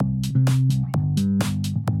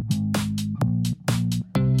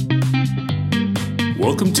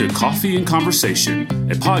Welcome to Coffee and Conversation,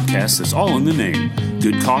 a podcast that's all in the name.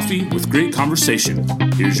 Good coffee with great conversation.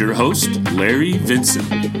 Here's your host, Larry Vinson.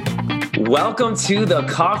 Welcome to the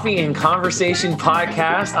Coffee and Conversation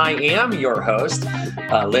podcast. I am your host,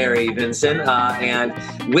 Larry Vinson, and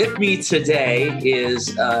with me today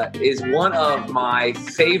is one of my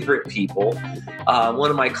favorite people, one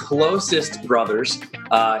of my closest brothers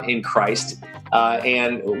in Christ,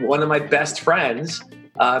 and one of my best friends,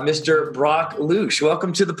 Mr. Brock Lusch.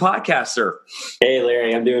 Welcome to the podcast, sir. Hey,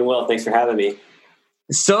 Larry. I'm doing well. Thanks for having me.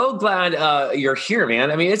 So glad you're here,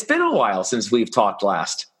 man. I mean, it's been a while since we've talked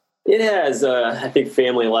last. It has. I think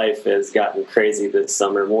family life has gotten crazy this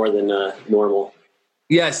summer, more than normal.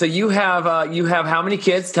 Yeah. So you have how many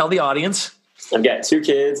kids? Tell the audience. I've got 2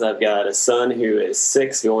 kids. I've got a son who is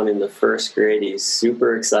 6 going into first grade. He's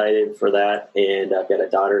super excited for that. And I've got a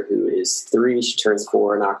daughter who is 3. She turns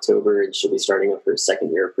 4 in October, and she'll be starting up her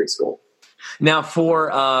second year of preschool. Now,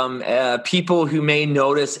 for people who may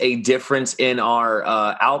notice a difference in our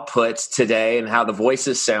outputs today and how the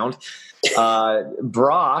voices sound,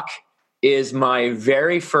 Brock is my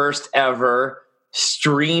very first ever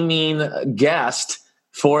streaming guest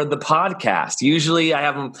for the podcast. Usually I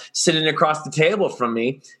have him sitting across the table from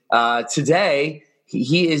me. Today,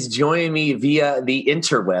 he is joining me via the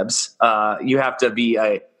interwebs. You have to be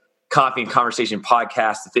a Coffee and Conversation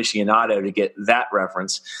podcast aficionado to get that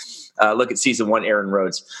reference. Look at season 1, Aaron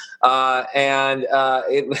Rhodes. But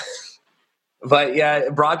yeah,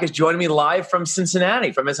 Brock is joining me live from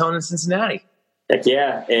Cincinnati, from his home in Cincinnati. Heck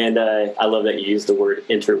yeah. And I love that you use the word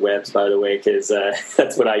interwebs, by the way, because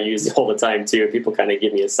that's what I use all the time, too. People kind of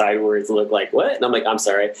give me a side words look like, what? And I'm like, I'm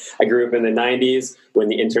sorry. I grew up in the 90s when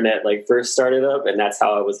the internet first started up, and that's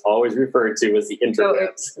how I was always referred to as the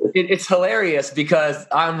interwebs. So it's hilarious because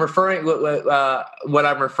what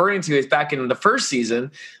I'm referring to is back in the first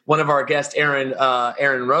season, one of our guests,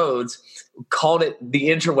 Aaron Rhodes, called it the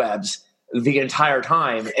interwebs the entire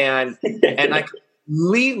time. And I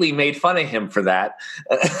completely made fun of him for that.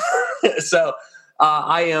 So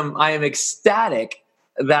I am ecstatic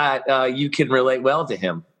that you can relate well to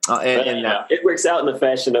him. It works out in the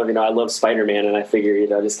fashion of, I love Spider-Man, and I figure,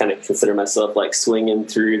 just kind of consider myself swinging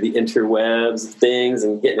through the interwebs of things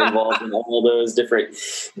and getting involved in all those different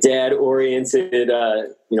dad-oriented,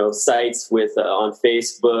 sites with on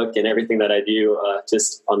Facebook and everything that I do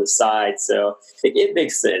just on the side. So it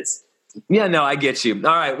makes sense. Yeah, no, I get you.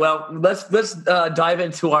 All right, well, let's dive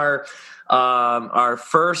into our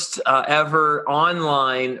first ever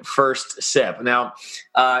online first sip. Now,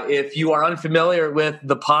 if you are unfamiliar with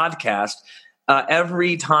the podcast,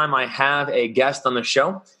 every time I have a guest on the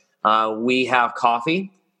show, we have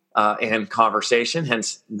coffee and conversation,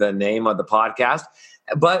 hence the name of the podcast.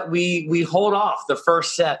 But we hold off the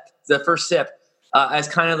first sip, as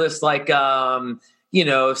kind of this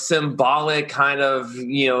symbolic kind of,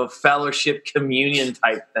 fellowship communion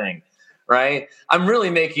type thing, right? I'm really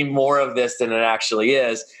making more of this than it actually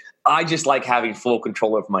is. I just like having full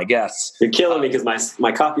control over my guests. You're killing me because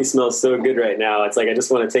my coffee smells so good right now. It's I just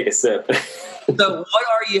want to take a sip. So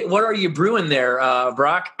what are you brewing there,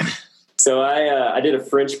 Brock? So I did a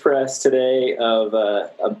French press today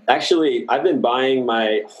actually, I've been buying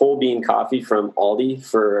my whole bean coffee from Aldi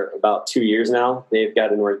for about 2 years now. They've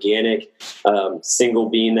got an organic single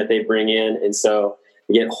bean that they bring in. And so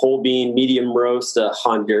you get whole bean, medium roast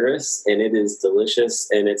Honduras, and it is delicious.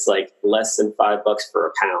 And it's less than $5 for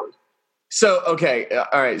a pound. So, okay.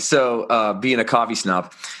 All right. So being a coffee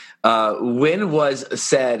snob, when was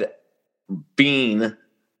said bean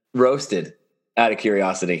roasted, out of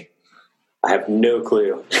curiosity? I have no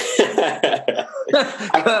clue.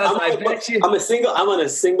 I'm on a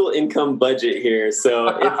single income budget here. So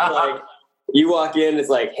it's you walk in,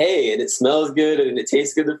 it's hey, and it smells good and it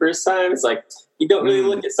tastes good the first time. It's you don't really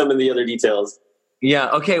look at some of the other details. Yeah.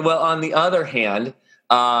 Okay. Well, on the other hand,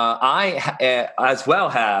 I as well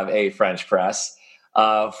have a French press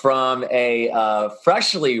from a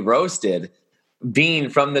freshly roasted bean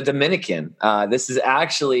from the Dominican. This is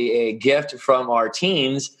actually a gift from our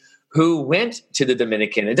teens who went to the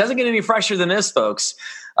Dominican. It doesn't get any fresher than this, folks.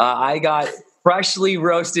 I got freshly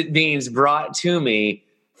roasted beans brought to me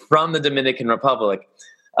from the Dominican Republic,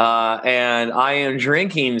 and I am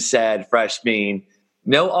drinking said fresh bean.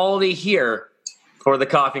 No Aldi here for the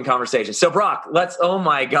Coffee and Conversation. So, Brock, oh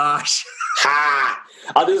my gosh. Ha!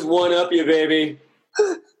 I'll just one-up you, baby.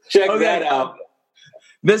 Check that out.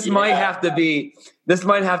 This might have to be the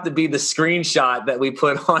screenshot that we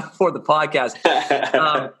put on for the podcast.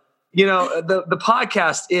 The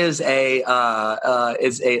podcast is a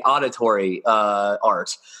auditory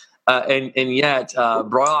art, and yet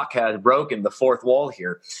Brock has broken the fourth wall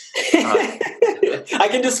here. I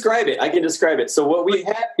can describe it. So what we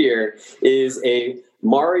have here is a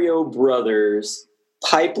Mario Brothers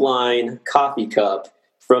pipeline coffee cup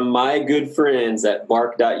from my good friends at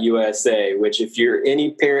Bark.USA, which if you're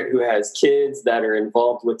any parent who has kids that are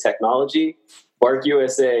involved with technology, Bark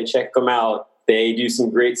USA, check them out. They do some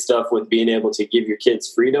great stuff with being able to give your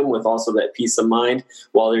kids freedom with also that peace of mind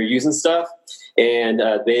while they're using stuff. And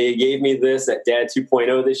they gave me this at Dad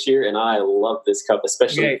 2.0 this year, and I love this cup,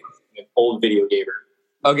 especially for an old video gamer.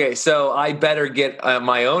 Okay, so I better get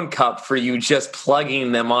my own cup for you just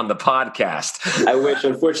plugging them on the podcast. I wish.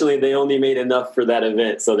 Unfortunately, they only made enough for that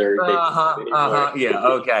event, so they're yeah,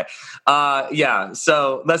 okay. Yeah,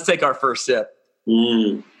 so let's take our first sip.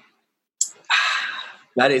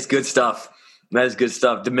 That is good stuff.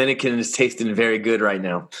 Dominican is tasting very good right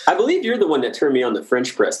now. I believe you're the one that turned me on the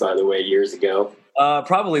French press, by the way, years ago.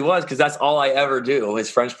 Probably was, because that's all I ever do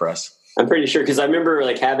is French press. I'm pretty sure, because I remember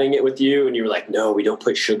like having it with you and you were like, no, we don't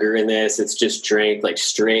put sugar in this. It's just drank like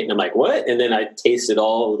straight. And I'm like, what? And then I tasted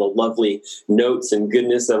all of the lovely notes and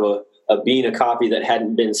goodness of a bean of coffee that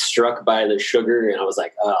hadn't been struck by the sugar. And I was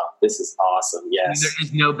like, oh, this is awesome. Yes. There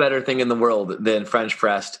is no better thing in the world than French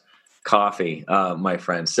pressed coffee, my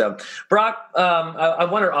friend. So Brock, I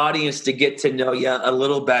want our audience to get to know you a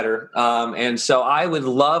little better. And so I would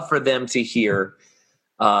love for them to hear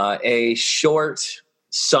a short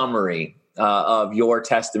summary of your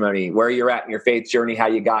testimony, where you're at in your faith journey, how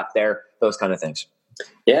you got there, those kind of things.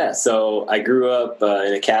 Yeah. So I grew up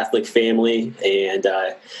in a Catholic family, and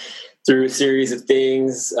through a series of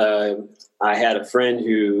things, I had a friend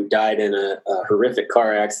who died in a horrific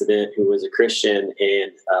car accident who was a Christian,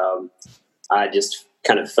 and I just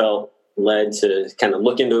kind of felt led to kind of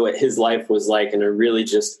look into what his life was like, and I really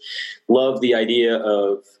just love the idea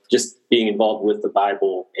of just being involved with the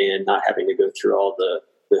Bible and not having to go through all the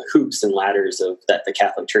hoops and ladders of that the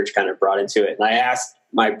Catholic Church kind of brought into it. And I asked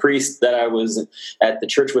my priest that I was at the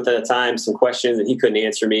church with at the time some questions, and he couldn't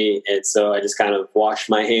answer me, and so I just kind of washed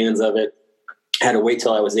my hands of it. I had to wait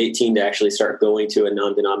till I was 18 to actually start going to a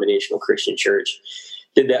non-denominational Christian church.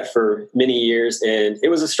 Did that for many years, and it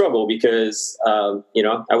was a struggle because I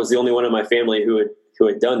was the only one in my family who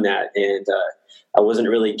had done that, and I wasn't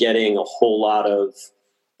really getting a whole lot of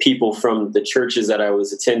people from the churches that I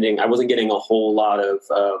was attending. I wasn't getting a whole lot of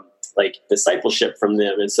discipleship from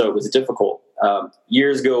them, and so it was difficult.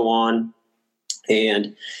 Years go on,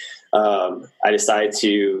 and I decided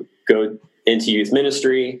to go into youth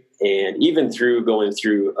ministry. And even through going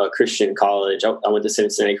through a Christian college, I went to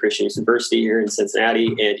Cincinnati Christian University here in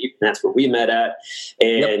Cincinnati, and that's where we met at.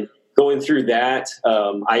 And going through that,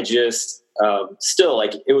 I just still,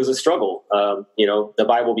 like, it was a struggle. The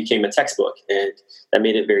Bible became a textbook, and that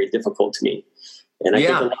made it very difficult to me. And I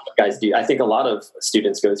think a lot of guys do. I think a lot of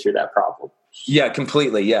students go through that problem. Yeah,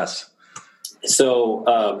 completely. Yes.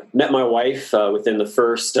 So met my wife within the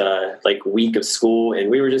first week of school,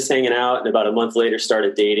 and we were just hanging out, and about a month later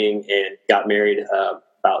started dating and got married about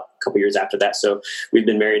a couple years after that. So we've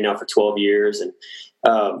been married now for 12 years. And,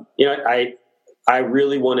 I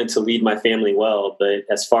really wanted to lead my family well, but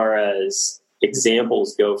as far as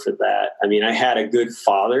examples go for that, I mean, I had a good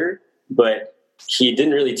father, but he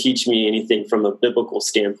didn't really teach me anything from a biblical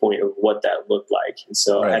standpoint of what that looked like. And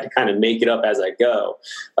so I had to kind of make it up as I go.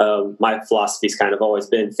 My philosophy's kind of always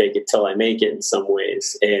been fake it till I make it in some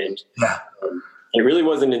ways. And it really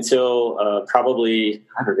wasn't until probably,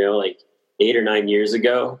 8 or 9 years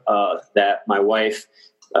ago that my wife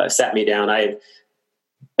sat me down. I had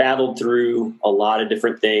battled through a lot of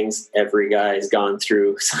different things. Every guy has gone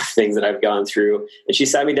through some things that I've gone through. And she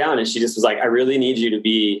sat me down and she just was like, I really need you to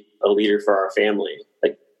be a leader for our family.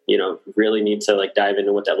 Really need to dive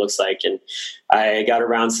into what that looks like. And I got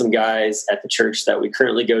around some guys at the church that we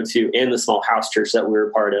currently go to and the small house church that we were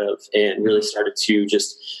a part of, and really started to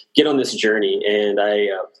just get on this journey. And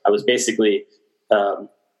I was basically,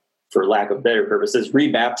 for lack of better purposes,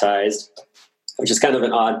 rebaptized, which is kind of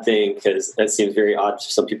an odd thing because that seems very odd for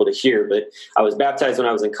some people to hear. But I was baptized when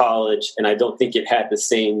I was in college, and I don't think it had the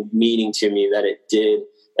same meaning to me that it did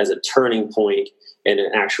as a turning point and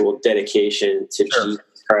an actual dedication to Jesus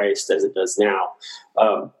Christ as it does now.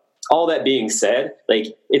 All that being said,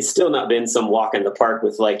 it's still not been some walk in the park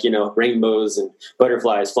with rainbows and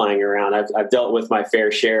butterflies flying around. I've dealt with my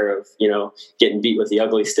fair share of, getting beat with the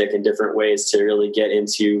ugly stick in different ways to really get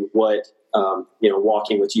into what,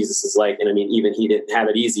 walking with Jesus is like. And I mean, even he didn't have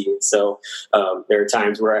it easy. And so there are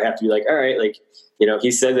times where I have to be like, all right,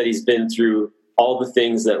 he said that he's been through all the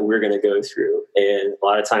things that we're going to go through. And a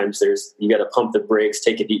lot of times you got to pump the brakes,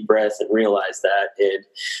 take a deep breath and realize that.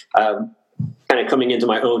 And kind of coming into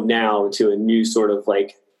my own now to a new sort of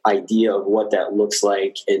idea of what that looks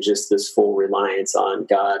like, and just this full reliance on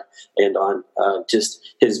God and on just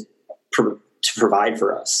his to provide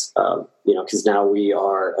for us. Because now we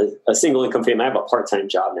are a single income family. I have a part-time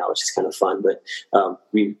job now, which is kind of fun, but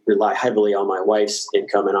we rely heavily on my wife's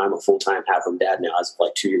income, and I'm a full-time at-home dad now as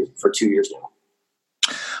of 2 years now.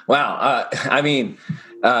 Wow.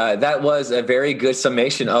 That was a very good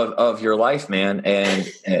summation of your life, man.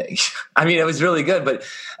 And it was really good, but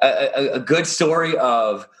a good story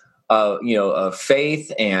of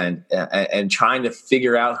faith and trying to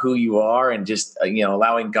figure out who you are, and just,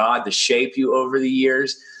 allowing God to shape you over the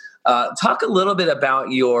years. Talk a little bit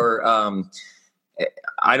about your,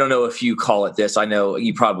 I don't know if you call it this, I know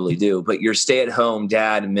you probably do, but your stay-at-home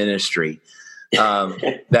dad ministry.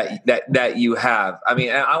 that you have.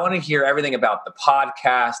 I want to hear everything about the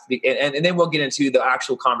podcast, and then we'll get into the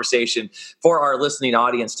actual conversation for our listening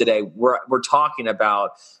audience today. We're talking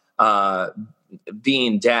about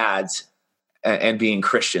being dads and being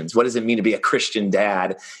Christians. What does it mean to be a Christian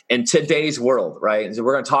dad in today's world, right? And so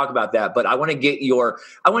we're going to talk about that, but I want to get your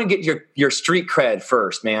street cred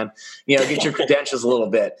first, man. Get your credentials a little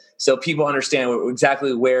bit so people understand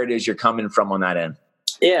exactly where it is you're coming from on that end.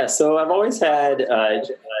 Yeah, so I've always had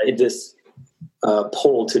this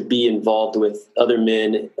pull to be involved with other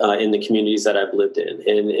men in the communities that I've lived in.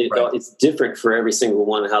 And it's different for every single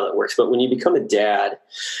one how that works. But when you become a dad,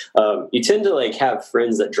 you tend to have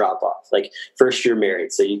friends that drop off. First you're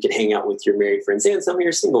married, so you can hang out with your married friends and some of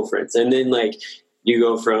your single friends. And then you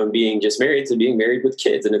go from being just married to being married with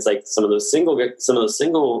kids. And it's some of those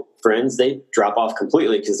single friends, they drop off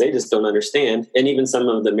completely because they just don't understand. And even some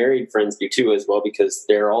of the married friends do too as well, because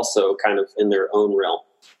they're also kind of in their own realm.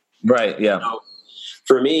 Right. Yeah. So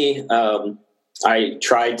for me, I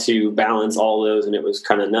tried to balance all those, and it was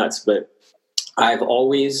kind of nuts, but I've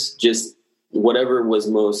always just, whatever was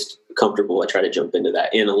most comfortable, I try to jump into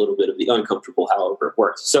that, and a little bit of the uncomfortable, however it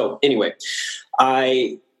works. So anyway,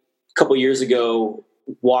 a couple years ago,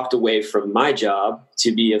 walked away from my job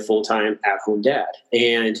to be a full-time at-home dad.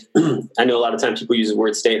 And I know a lot of times people use the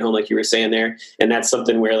word stay-at-home, like you were saying there. And that's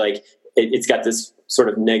something where it's got this sort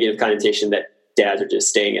of negative connotation that dads are just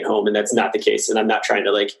staying at home. And that's not the case. And I'm not trying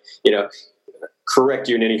to correct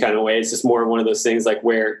you in any kind of way. It's just more one of those things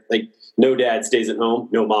where no dad stays at home,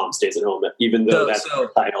 no mom stays at home, even though that's the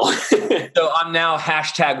title. So I'm now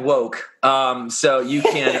 #woke. So you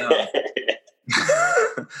can...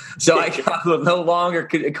 So I will no longer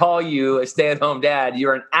call you a stay-at-home dad.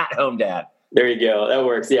 You're an at-home dad. There you go. That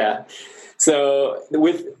works. Yeah. So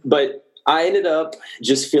but I ended up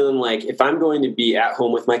just feeling like if I'm going to be at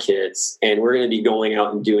home with my kids and we're going to be going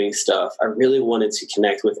out and doing stuff, I really wanted to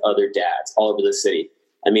connect with other dads all over the city.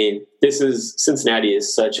 Cincinnati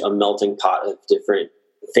is such a melting pot of different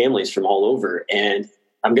families from all over, and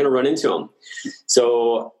I'm going to run into them.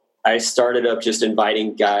 So I started up just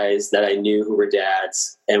inviting guys that I knew who were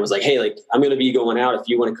dads, and was like, hey, I'm going to be going out. If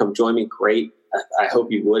you want to come join me, great. I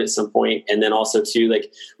hope you would at some point. And then also too,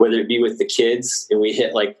 whether it be with the kids and we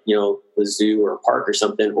hit the zoo or a park or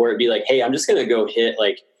something, or it'd be hey, I'm just going to go hit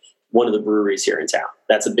one of the breweries here in town.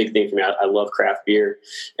 That's a big thing for me. I love craft beer.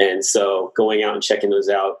 And so going out and checking those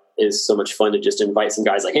out is so much fun, to just invite some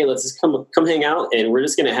guys hey, let's just come hang out. And we're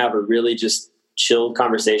just going to have a really just chilled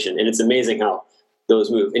conversation. And it's amazing how those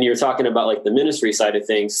move. And you're talking about the ministry side of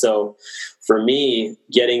things. So for me,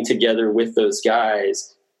 getting together with those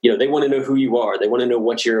guys, they want to know who you are. They want to know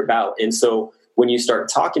what you're about. And so when you start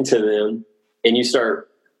talking to them and you start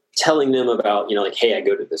telling them about, hey, I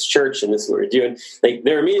go to this church and this is what we're doing,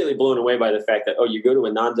 they're immediately blown away by the fact that, oh, you go to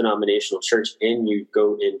a non-denominational church and you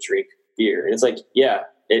go and drink beer. And it's yeah,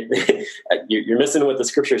 you're missing what the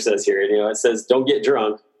scripture says here. It says, don't get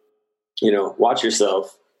drunk, watch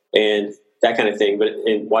yourself and that kind of thing,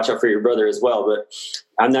 and watch out for your brother as well. But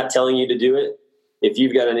I'm not telling you to do it. If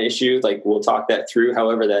you've got an issue, we'll talk that through,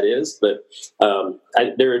 however that is. But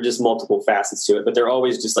there are just multiple facets to it. But they're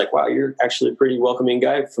always just wow, you're actually a pretty welcoming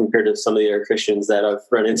guy compared to some of the other Christians that I've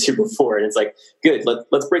run into before. And it's good.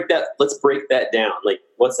 Let's break that down.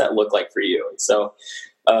 What's that look like for you? And so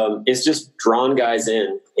it's just drawn guys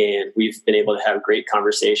in, and we've been able to have great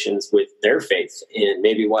conversations with their faith and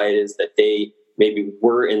maybe why it is that they maybe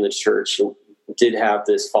were in the church and did have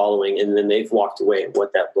this following, and then they've walked away, and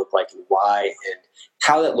what that looked like and why, and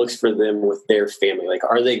how that looks for them with their family.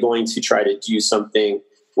 Are they going to try to do something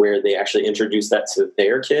where they actually introduce that to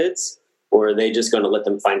their kids, or are they just going to let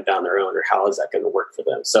them find it on their own, or how is that going to work for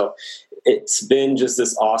them? So it's been just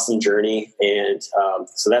this awesome journey. And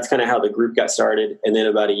so that's kind of how the group got started. And then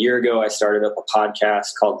about a year ago, I started up a podcast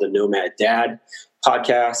called the Nomad Dad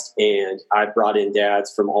podcast. And I brought in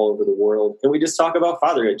dads from all over the world. And we just talk about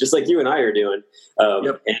fatherhood, just like you and I are doing.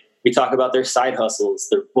 And we talk about their side hustles,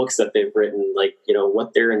 their books that they've written, like,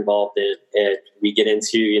 what they're involved in. And we get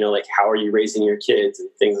into, like, how are you raising your kids and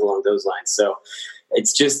things along those lines. So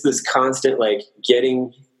it's just this constant, like,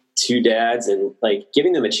 getting to dads and like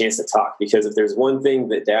giving them a chance to talk, because if there's one thing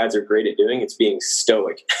that dads are great at doing, it's being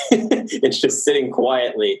stoic. It's just sitting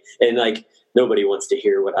quietly, and like nobody wants to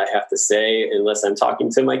hear what I have to say unless I'm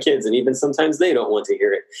talking to my kids, and even sometimes they don't want to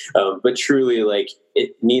hear it. But truly, like,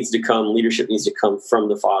 leadership needs to come from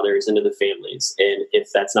the fathers into the families, and if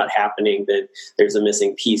that's not happening, then there's a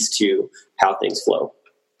missing piece to how things flow.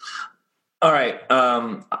 All right.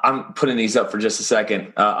 I'm putting these up for just a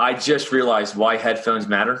second. I just realized why headphones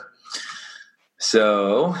matter.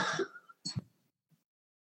 So,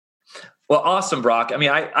 well, awesome, Brock. I mean,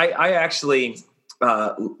 I actually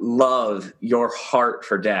love your heart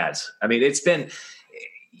for dads. I mean,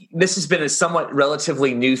 this has been a somewhat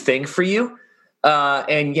relatively new thing for you.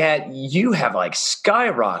 And yet you have like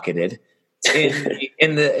skyrocketed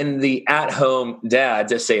in the at-home dad,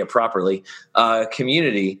 to say it properly,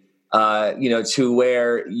 community. To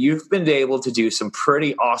where you've been able to do some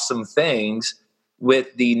pretty awesome things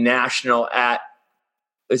with the National At-Home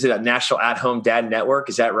Dad Network?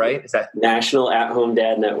 Is that right? Is that National At-Home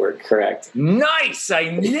Dad Network? Correct. Nice.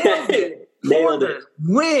 I nailed it. Nailed it.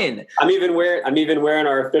 Win. I'm even wearing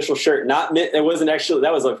our official shirt. It wasn't actually,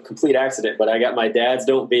 that was a complete accident, but I got my Dads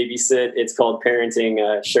Don't Babysit, it's called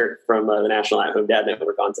parenting shirt from the National At-Home Dad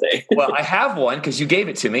Network on today. Well, I have one because you gave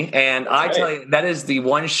it to me, and I tell you, that is the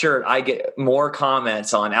one shirt I get more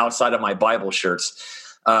comments on outside of my Bible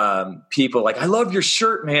shirts. People like, I love your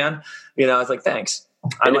shirt, man. I was like, thanks.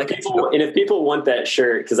 And if people want that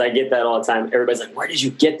shirt, because I get that all the time, everybody's like, where did you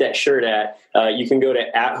get that shirt at? You can go to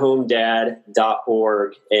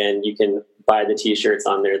athomedad.org and you can buy the t-shirts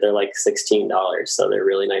on there. They're like $16. So they're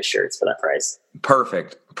really nice shirts for that price.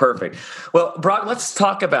 Perfect. Well, Brock, let's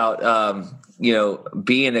talk about,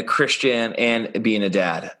 being a Christian and being a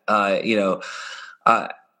dad. How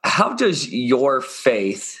does your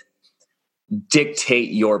faith dictate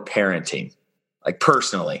your parenting, like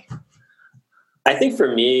personally? I think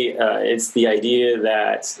for me, it's the idea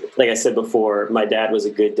that, like I said before, my dad was a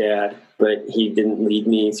good dad, but he didn't lead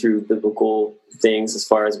me through biblical things as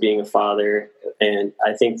far as being a father. And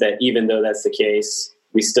I think that even though that's the case,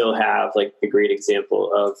 we still have like the great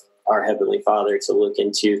example of our Heavenly Father to look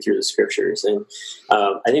into through the scriptures. And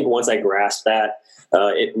I think once I grasped that,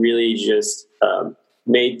 it really just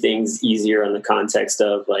made things easier on the context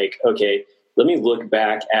of like, okay, let me look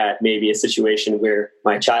back at maybe a situation where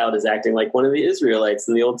my child is acting like one of the Israelites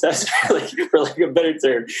in the Old Testament, for like a better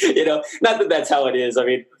term. Not that that's how it is. I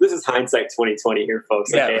mean, this is hindsight 2020 here,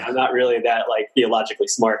 folks. Okay, yeah. I'm not really that like theologically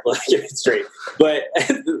smart. Let me get it straight. But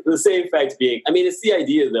the same fact being, I mean, it's the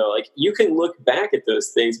idea though. Like you can look back at those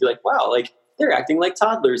things, be like, wow, like they're acting like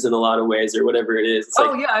toddlers in a lot of ways, or whatever it is. It's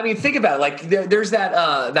yeah. I mean, think about it. Like there's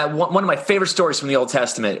that one of my favorite stories from the Old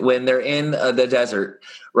Testament when they're in the desert,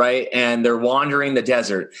 right? And they're wandering the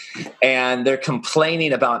desert and they're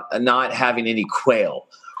complaining about not having any quail,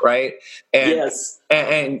 right? And, yes.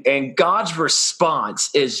 And God's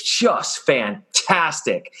response is just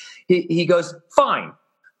fantastic. He goes, fine.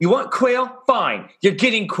 You want quail? Fine. You're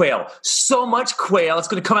getting quail. So much quail, it's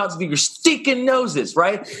going to come out through your stinking noses,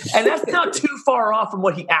 right? And that's not too far off from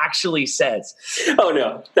what he actually says. Oh,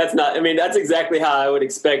 no, that's not. I mean, that's exactly how I would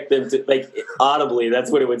expect them to, like, audibly, that's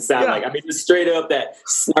what it would sound like. I mean, just straight up that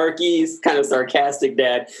snarky, kind of sarcastic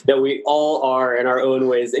dad that we all are in our own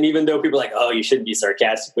ways. And even though people are like, oh, you shouldn't be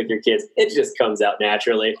sarcastic with your kids, it just comes out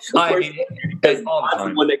naturally. Of course, because God's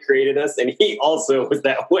the one that created us, and he also was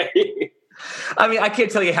that way. I mean, I can't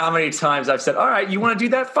tell you how many times I've said, all right, you want to do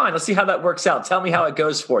that? Fine. Let's see how that works out. Tell me how it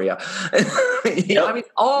goes for you. Yep. I mean,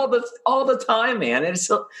 all the time, man. And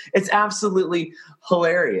it's absolutely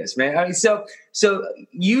hilarious, man. I mean, so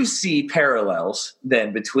you see parallels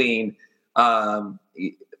then between what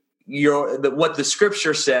the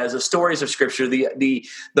scripture says, the stories of scripture, the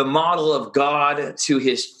model of God to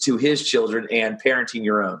his children, and parenting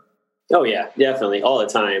your own. Oh yeah, definitely. All the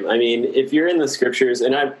time. I mean, if you're in the scriptures,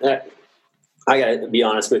 and I got to be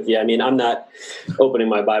honest with you. I mean, I'm not opening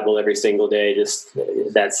my Bible every single day.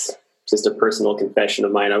 That's just a personal confession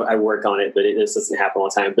of mine. I work on it, but it just doesn't happen all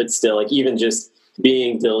the time. But still, like even just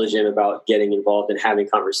being diligent about getting involved and having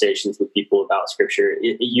conversations with people about scripture,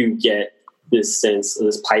 you get this sense of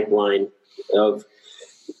this pipeline of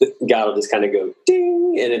God will just kind of go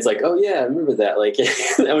ding, and it's like, oh yeah, I remember that. Like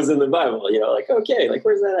that was in the Bible, like, okay, like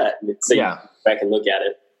where's that at? And so you go back and look at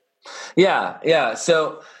it. Yeah.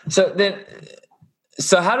 So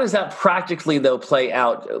how does that practically though play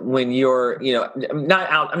out when you're, not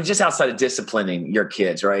out, I mean, just outside of disciplining your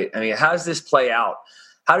kids, right? I mean, how does this play out?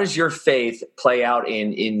 How does your faith play out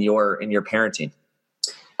in your parenting?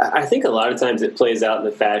 I think a lot of times it plays out in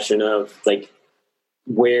the fashion of like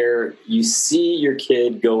where you see your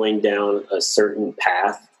kid going down a certain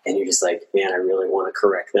path and you're just like, man, I really want to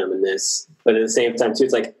correct them in this. But at the same time too,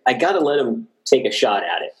 it's like, I got to let them take a shot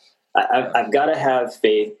at it. I've got to have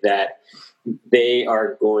faith that they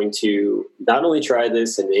are going to not only try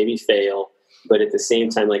this and maybe fail, but at the same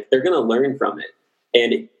time, like they're going to learn from it.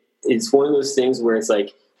 And it's one of those things where it's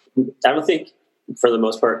like, I don't think for the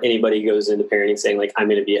most part, anybody goes into parenting saying like, I'm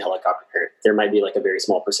going to be a helicopter parent. There might be like a very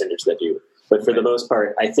small percentage that do. But for the most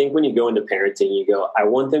part, I think when you go into parenting, you go, I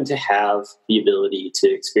want them to have the ability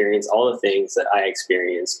to experience all the things that I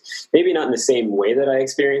experienced. Maybe not in the same way that I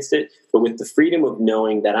experienced it, but with the freedom of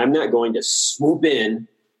knowing that I'm not going to swoop in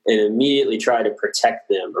and immediately try to protect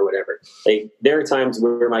them or whatever. Like there are times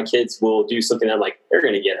where my kids will do something I'm like, they're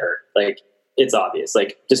going to get hurt. Like it's obvious,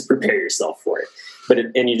 like just prepare yourself for it.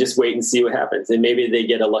 And you just wait and see what happens. And maybe they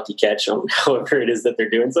get a lucky catch on however it is that they're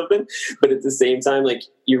doing something. But at the same time, like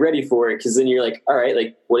you're ready for it. Cause then you're like, all right,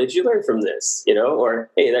 like what did you learn from this? Or,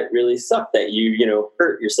 hey, that really sucked that you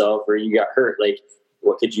hurt yourself or you got hurt. Like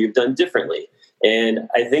what could you have done differently? And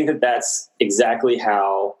I think that that's exactly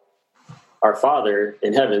how our Father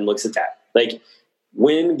in heaven looks at that. Like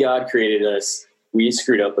when God created us, we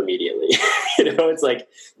screwed up immediately. It's like,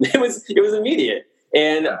 it was immediate.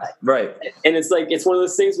 And right. And it's like, it's one of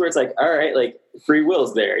those things where it's like, all right, like free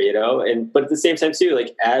will's there, but at the same time too,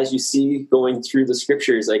 like as you see going through the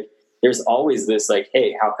scriptures, like there's always this like,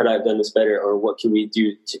 hey, how could I have done this better? Or what can we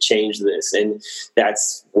do to change this? And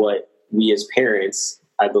that's what we as parents,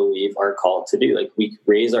 I believe, are called to do. Like we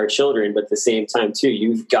raise our children, but at the same time too,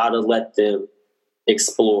 you've got to let them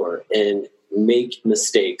explore and make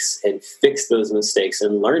mistakes and fix those mistakes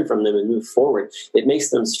and learn from them and move forward. It makes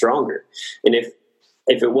them stronger. And if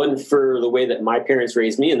it wasn't for the way that my parents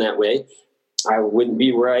raised me in that way, I wouldn't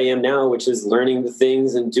be where I am now, which is learning the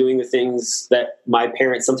things and doing the things that my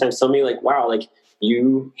parents sometimes tell me like, wow, like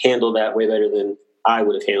you handle that way better than I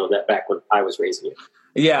would have handled that back when I was raising you.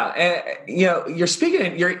 Yeah. And, you're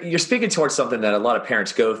speaking towards something that a lot of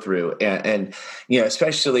parents go through and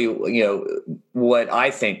especially, what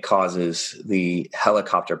I think causes the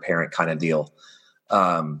helicopter parent kind of deal.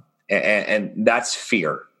 And that's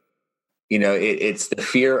fear. It's the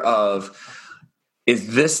fear of,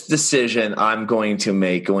 is this decision I'm going to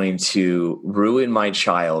make going to ruin my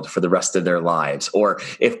child for the rest of their lives? Or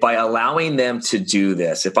if by allowing them to do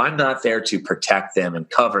this, if I'm not there to protect them and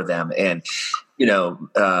cover them and,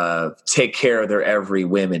 take care of their every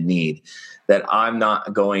whim and need, that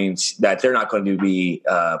they're not going to be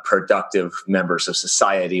productive members of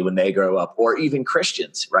society when they grow up, or even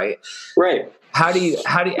Christians, right? Right. How do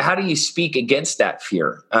you speak against that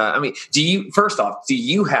fear? Do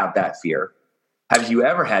you have that fear? Have you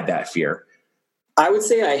ever had that fear? I would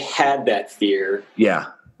say I had that fear. Yeah.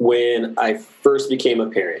 When I first became a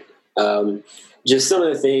parent. Just some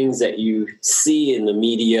of the things that you see in the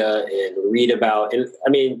media and read about. And I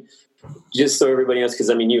mean, just so everybody else, because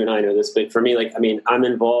I mean, you and I know this, but for me, like, I mean, I'm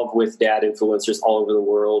involved with dad influencers all over the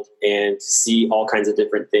world and see all kinds of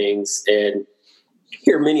different things and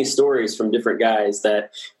hear many stories from different guys that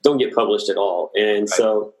don't get published at all. And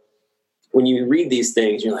so when you read these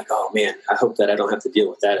things, you're like, oh man, I hope that I don't have to deal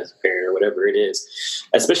with that as a parent or whatever it is,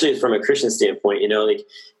 especially from a Christian standpoint, like,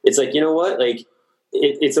 it's like, you know what, like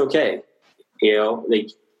it's okay.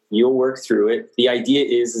 Like you'll work through it. The idea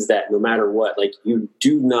is that no matter what, like you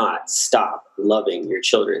do not stop loving your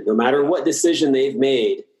children, no matter what decision they've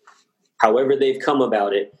made, however they've come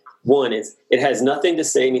about it. One, it has nothing to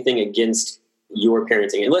say anything against your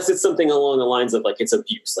parenting, unless it's something along the lines of like it's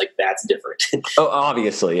abuse, like that's different. Oh,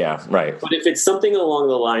 obviously. Yeah. Right. But if it's something along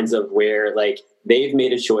the lines of where like they've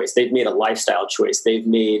made a choice, they've made a lifestyle choice, they've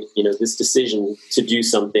made, this decision to do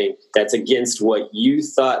something that's against what you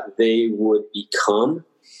thought they would become,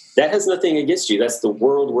 that has nothing against you. That's the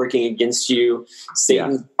world working against you.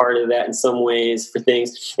 Satan's part of that in some ways for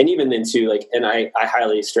things. And even then too, like, and I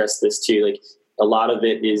highly stress this too, like a lot of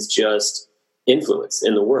it is just influence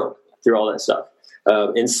in the world through all that stuff.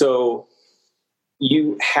 And so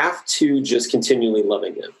you have to just continually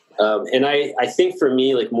loving them. And I think for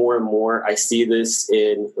me, like more and more, I see this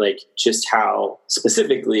in like just how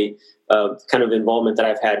specifically kind of involvement that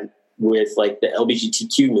I've had with like the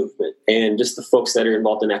LGBTQ movement and just the folks that are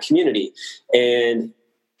involved in that community. And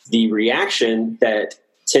the reaction that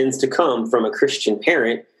tends to come from a Christian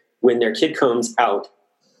parent when their kid comes out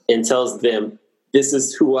and tells them, this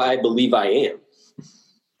is who I believe I am.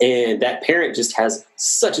 And that parent just has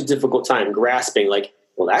such a difficult time grasping, like,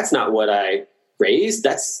 well, that's not what I raised.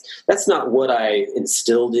 That's not what I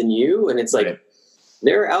instilled in you. And it's like, right.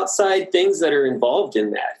 There are outside things that are involved in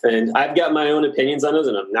that. And I've got my own opinions on those,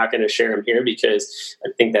 and I'm not going to share them here because I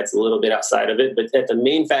think that's a little bit outside of it. But at the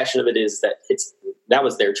main fashion of it is that that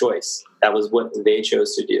was their choice. That was what they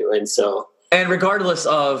chose to do. And regardless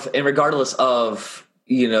of,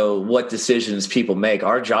 what decisions people make,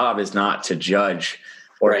 our job is not to judge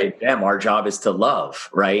or condemn. Our job is to love.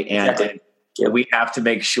 Right. And we have to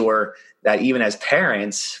make sure that even as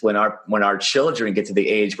parents, when our children get to the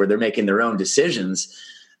age where they're making their own decisions,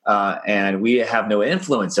 and we have no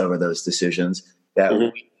influence over those decisions,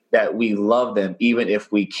 that we love them, even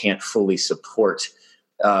if we can't fully support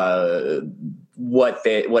what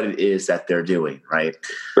it is that they're doing. Right.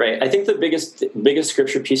 Right. I think the biggest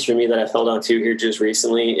scripture piece for me that I've held on to here just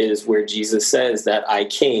recently is where Jesus says that I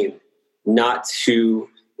came not to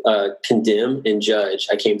condemn and judge.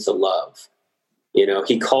 I came to love.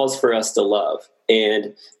 He calls for us to love,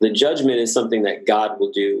 and the judgment is something that God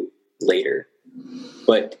will do later.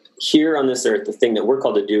 But here on this earth, the thing that we're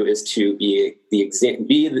called to do is to be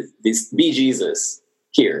be Jesus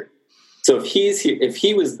here. So if he's here, if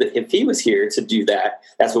he was here to do that,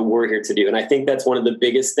 that's what we're here to do. And I think that's one of the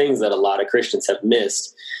biggest things that a lot of Christians have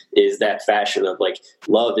missed is that fashion of like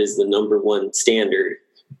love is the number one standard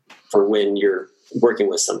for when you're working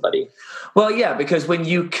with somebody. Well, yeah, because when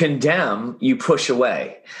you condemn, you push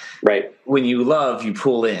away. Right. When you love, you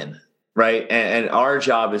pull in. Right. And our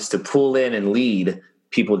job is to pull in and lead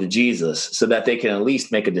people to Jesus so that they can at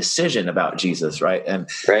least make a decision about Jesus. Right.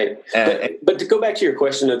 But to go back to your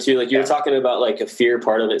question though, too, like you were talking about like a fear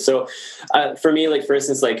part of it. So for me, like, for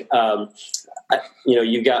instance, like,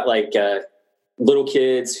 you've got like, little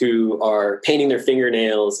kids who are painting their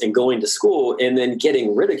fingernails and going to school and then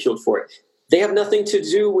getting ridiculed for it. They have nothing to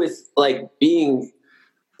do with like being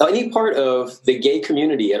any part of the gay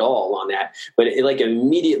community at all on that. But it like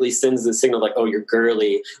immediately sends the signal like, oh, you're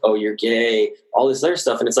girly. Oh, you're gay, all this other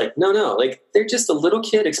stuff. And it's like, no, like they're just a little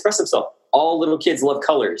kid express themselves. All little kids love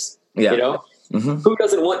colors, Who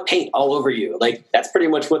doesn't want paint all over you? Like that's pretty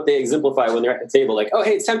much what they exemplify when they're at the table. Like, oh,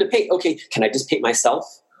 hey, it's time to paint. Okay. Can I just paint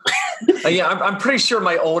myself? I'm pretty sure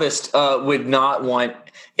my oldest would not want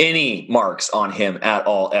any marks on him at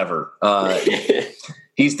all, ever.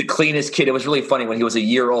 He's the cleanest kid. It was really funny when he was a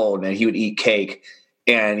year old and he would eat cake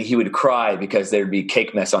and he would cry because there'd be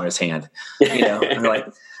cake mess on his hand. I'm like,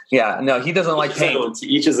 yeah, no, he doesn't like paint. To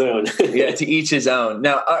each his own. Yeah, to each his own.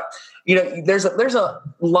 Now, there's a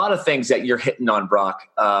lot of things that you're hitting on, Brock,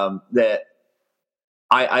 that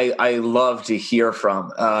I love to hear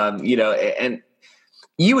from, and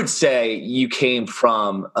you would say you came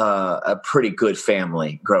from a pretty good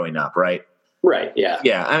family growing up, right? Right. Yeah.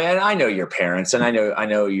 Yeah. I mean, I know your parents, and I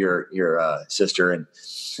know your sister, and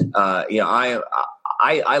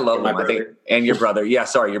I love them. I think, and your brother. Yeah.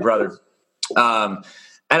 Sorry, your brother. And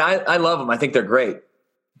I love them. I think they're great.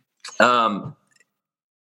 And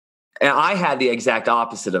I had the exact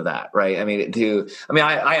opposite of that, right? I mean,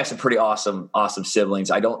 I have some pretty awesome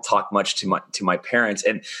siblings. I don't talk much to my parents,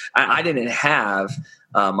 and I didn't have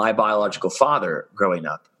my biological father growing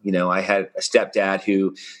up. I had a stepdad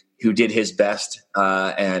who did his best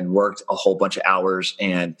and worked a whole bunch of hours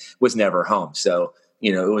and was never home. So,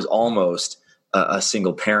 it was almost a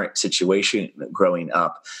single parent situation growing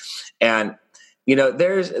up. And,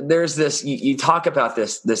 there's this, you talk about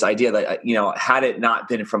this idea that, had it not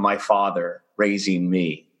been for my father raising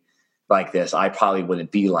me like this, I probably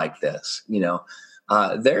wouldn't be like this.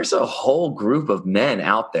 There's a whole group of men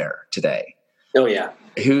out there today. Oh yeah.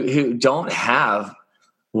 Who don't have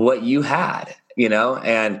what you had.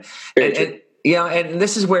 And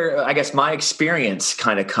this is where I guess my experience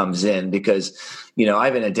kind of comes in because,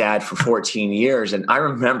 I've been a dad for 14 years, and I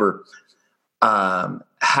remember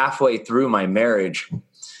halfway through my marriage,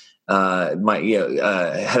 Heather and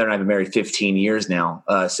I have been married 15 years now.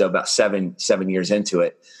 So about seven years into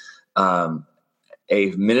it,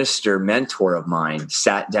 a minister mentor of mine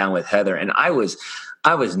sat down with Heather, and I was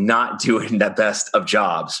not doing the best of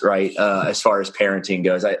jobs, right? As far as parenting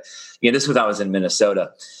goes, this was, I was in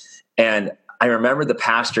Minnesota, and I remember the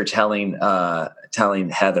pastor telling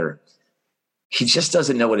Heather, he just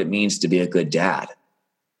doesn't know what it means to be a good dad.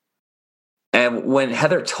 And when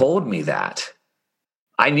Heather told me that,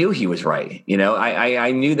 I knew he was right.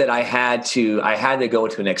 I knew that I had to go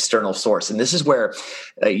to an external source. And this is where,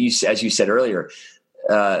 as you said earlier,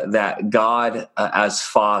 that God as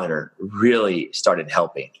Father really started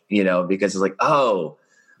helping, because it's like, oh,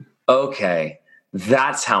 okay,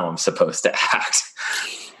 that's how I'm supposed to act,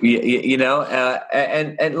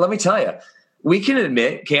 and let me tell you, we can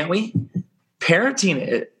admit, can't we?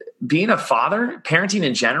 Parenting, being a father, parenting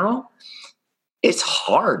in general, it's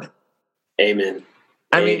hard. Amen.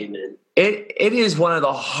 I mean, it is one of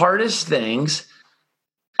the hardest things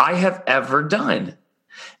I have ever done.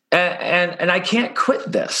 And I can't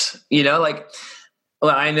quit this, well,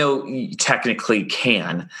 I know you technically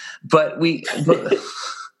can, but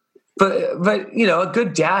but a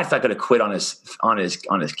good dad's not going to quit on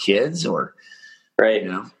his kids or, right.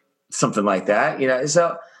 Something like that,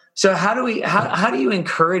 So how do you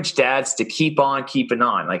encourage dads to keep on keeping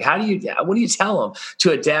on? Like, what do you tell them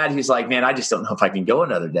to a dad who's like, man, I just don't know if I can go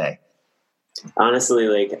another day? Honestly,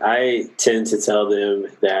 like, I tend to tell them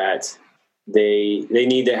that they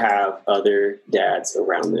need to have other dads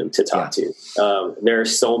around them to talk to. There are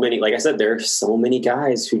so many, like I said, there are so many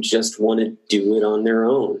guys who just want to do it on their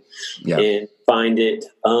own and find it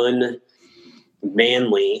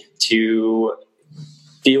unmanly to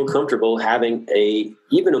feel comfortable having a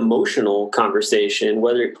even emotional conversation,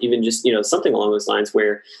 whether even just, something along those lines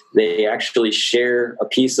where they actually share a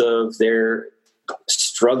piece of their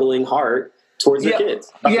struggling heart towards their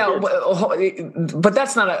kids. But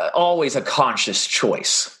that's not always a conscious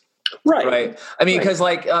choice. Right. I mean, because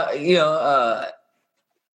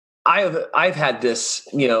I've had this,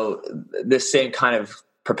 this same kind of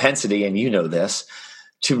propensity, and this,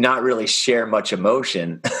 to not really share much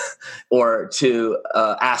emotion or to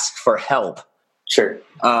ask for help. Sure.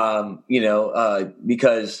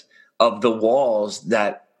 Because of the walls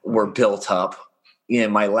that were built up,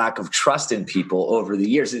 my lack of trust in people over the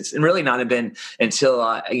years. It's really not been until,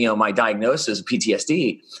 my diagnosis of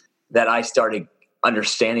PTSD that I started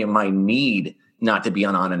understanding my need not to be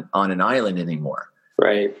on an island anymore.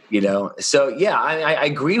 Right. So yeah, I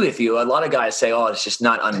agree with you. A lot of guys say, oh, it's just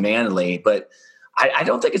not unmanly, but I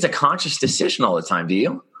don't think it's a conscious decision all the time. Do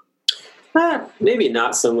you? Maybe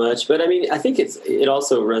not so much, but I mean, I think it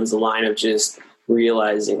also runs the line of just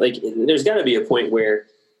realizing, like, there's got to be a point where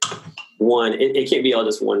it can't be all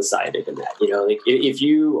just one-sided in that, like, if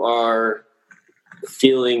you are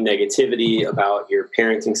feeling negativity about your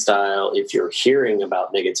parenting style, if you're hearing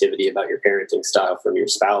about negativity about your parenting style from your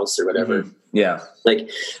spouse or whatever,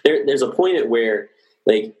 like there's a point at where,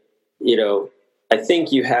 like, I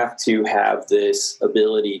think you have to have this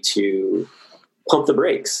ability to pump the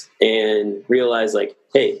brakes and realize, like,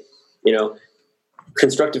 hey,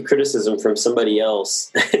 constructive criticism from somebody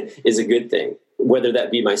else is a good thing, whether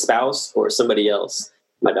that be my spouse or somebody else.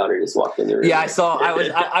 My daughter just walked in the room. Yeah, I saw. I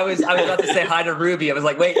was about to say hi to Ruby. I was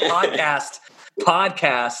like, wait, podcast.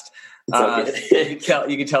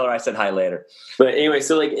 You can tell her I said hi later. But anyway,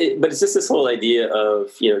 so but it's just this whole idea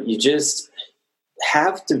of, you just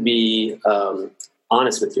have to be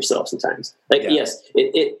honest with yourself sometimes. Like, yes,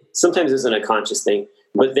 it sometimes isn't a conscious thing,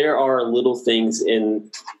 but there are little things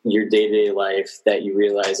in your day-to-day life that you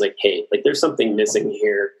realize, like, hey, like, there's something missing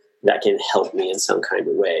here that can help me in some kind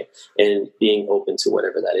of way, and being open to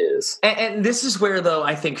whatever that is. And this is where, though,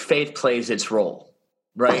 I think faith plays its role,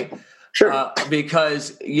 right? Sure.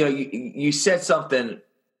 Because, you said something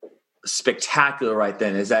spectacular right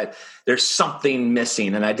then, is that there's something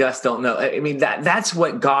missing, and I just don't know. I mean, that's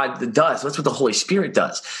what God does. That's what the Holy Spirit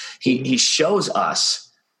does. He shows us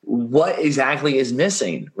what exactly is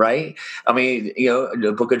missing, right? I mean,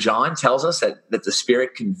 the book of John tells us that the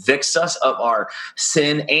Spirit convicts us of our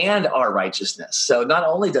sin and our righteousness. So not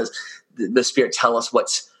only does the Spirit tell us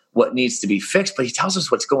what needs to be fixed, but he tells us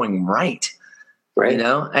what's going right.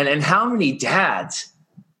 And how many dads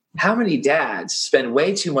spend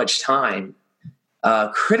way too much time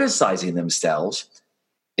criticizing themselves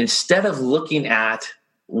instead of looking at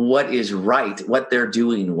what is right, what they're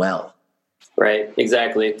doing well. Right,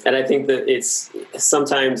 exactly. And I think that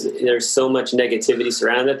sometimes there's so much negativity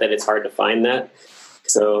surrounding it that it's hard to find that.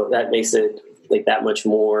 So that makes it like that much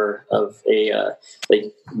more of a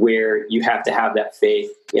like where you have to have that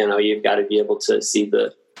faith. You've got to be able to see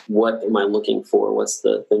what am I looking for? What's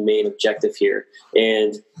the main objective here?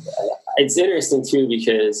 And it's interesting too,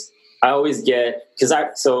 because I always I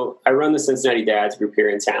run the Cincinnati Dads group here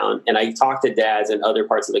in town, and I talk to dads in other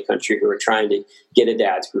parts of the country who are trying to get a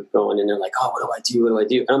dads group going, and they're like, oh, what do I do? What do I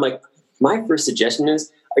do? And I'm like, my first suggestion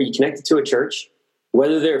is, are you connected to a church?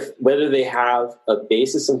 Whether they have a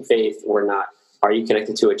basis in faith or not, are you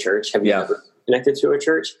connected to a church? Have you ever connected to a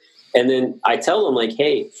church? And then I tell them, like,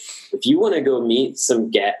 hey, if you want to go meet some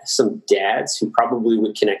dads who probably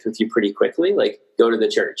would connect with you pretty quickly, like, go to the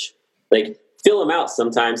church. Like, fill them out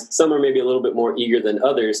sometimes. Some are maybe a little bit more eager than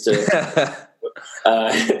others to,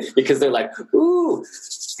 because they're like, ooh,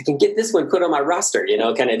 I can get this one put on my roster,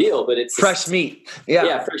 kind of deal. But it's fresh meat.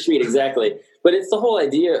 Yeah, fresh meat, exactly. But it's the whole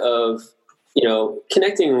idea of,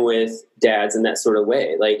 connecting with dads in that sort of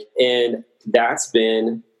way. And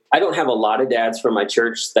I don't have a lot of dads from my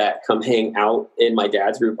church that come hang out in my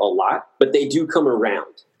dad's group a lot, but they do come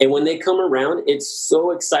around. And when they come around, it's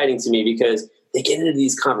so exciting to me because they get into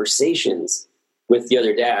these conversations with the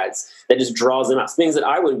other dads that just draws them out. Things that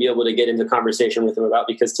I wouldn't be able to get into conversation with them about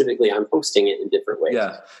because typically I'm hosting it in different ways.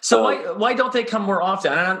 Yeah. So why don't they come more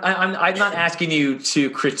often? I'm not asking you to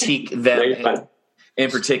critique them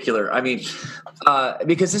in particular. I mean,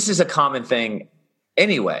 because this is a common thing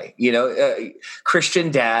anyway.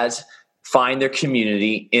 Christian dads find their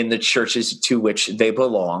community in the churches to which they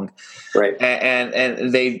belong, right?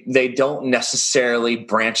 And they don't necessarily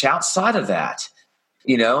branch outside of that.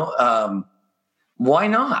 Why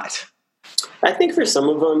not? I think for some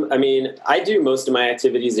of them, I do most of my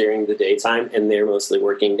activities during the daytime, and they're mostly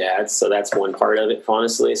working dads, so that's one part of it,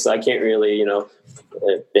 honestly. So I can't really,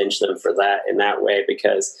 bench them for that in that way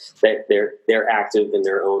because they're active in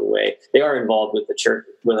their own way. They are involved with the church,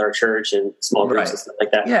 with our church and small groups and stuff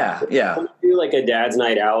like that. Yeah. When we do like a dad's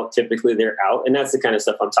night out, typically they're out, and that's the kind of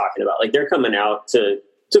stuff I'm talking about. Like they're coming out to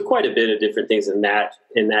quite a bit of different things in that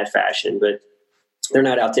fashion, but they're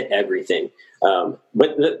not out to everything.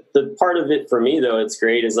 But the part of it for me, though, it's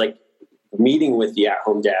great is like meeting with the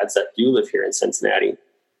at-home dads that do live here in Cincinnati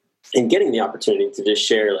and getting the opportunity to just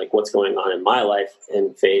share like what's going on in my life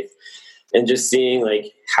and faith and just seeing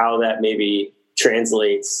like how that maybe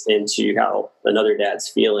translates into how another dad's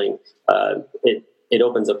feeling. It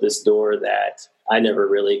opens up this door that I never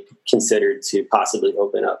really considered to possibly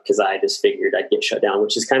open up because I just figured I'd get shut down,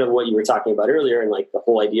 which is kind of what you were talking about earlier. And like the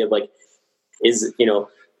whole idea of like,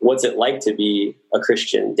 what's it like to be a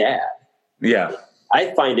Christian dad? Yeah.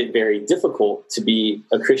 I find it very difficult to be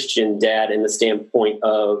a Christian dad in the standpoint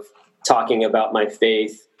of talking about my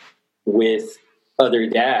faith with other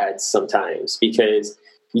dads sometimes because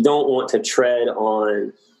you don't want to tread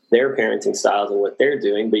on their parenting styles and what they're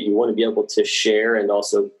doing, but you want to be able to share and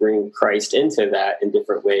also bring Christ into that in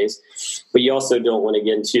different ways. But you also don't want to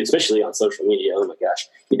get into, especially on social media, oh my gosh,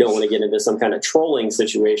 you don't want to get into some kind of trolling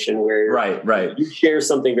situation where right. you share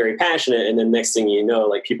something very passionate and then next thing you know,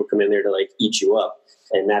 like people come in there to like eat you up.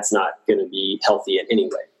 And that's not going to be healthy in any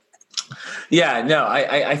way. Yeah, no,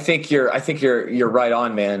 I think you're right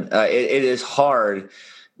on, man. It is hard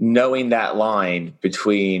knowing that line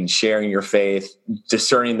between sharing your faith,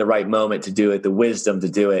 discerning the right moment to do it, the wisdom to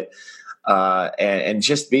do it, and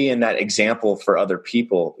just being that example for other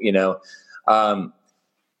people.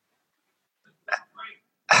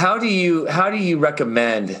 How do you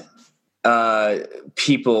recommend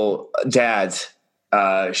dads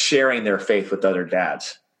sharing their faith with other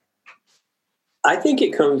dads? I think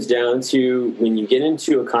it comes down to when you get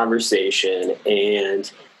into a conversation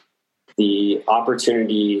and the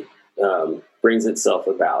opportunity brings itself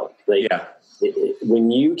about. When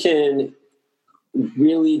you can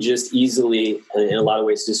really just easily, in a lot of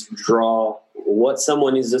ways, just draw what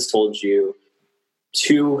someone has just told you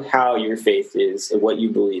to how your faith is and what you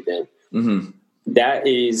believe in. Mm-hmm. That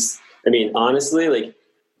is, honestly, like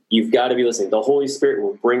you've got to be listening. The Holy Spirit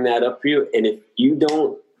will bring that up for you. And if you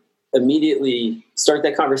don't immediately start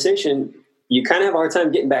that conversation, you kind of have a hard time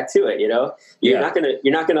getting back to it. You're not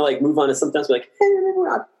gonna like move on to something else. Be like, hey,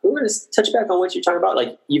 we're going to touch back on what you're talking about.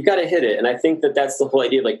 Like you've got to hit it. And I think that's the whole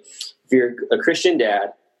idea. Like if you're a Christian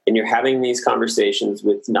dad and you're having these conversations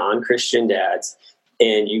with non-Christian dads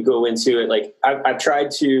and you go into it, like I've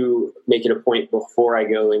tried to make it a point before I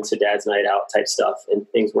go into dad's night out type stuff and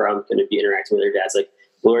things where I'm going to be interacting with their dads. Like,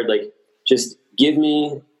 Lord, like just give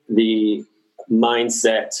me the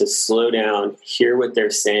mindset to slow down, hear what they're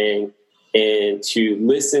saying, and to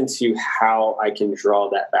listen to how I can draw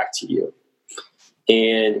that back to you.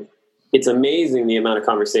 And it's amazing the amount of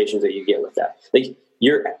conversations that you get with that. Like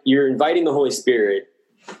you're inviting the Holy Spirit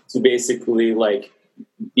to basically like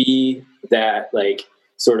be that like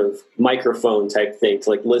sort of microphone type thing to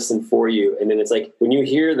like listen for you. And then it's like when you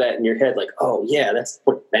hear that in your head, like, oh yeah, that's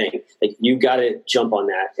bang. Like you got to jump on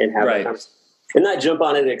that and have that conversation. And not jump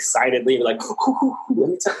on it excitedly, like, let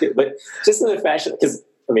me talk to you. But just in a fashion, because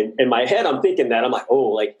in my head, I'm thinking that I'm like, oh,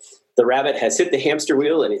 like the rabbit has hit the hamster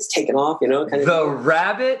wheel and it's taken off, kind of. The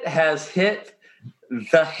rabbit has hit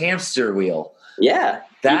the hamster wheel. Yeah.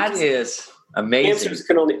 That is amazing.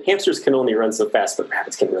 Hamsters can only run so fast, but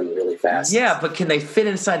rabbits can run really fast. Yeah, but can they fit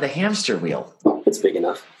inside the hamster wheel? It's big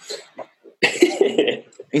enough.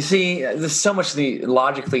 You see, there's so much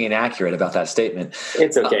logically inaccurate about that statement.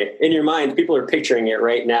 It's okay. In your mind, people are picturing it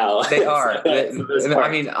right now. They are. I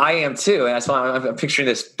mean, I am too. And that's why I'm picturing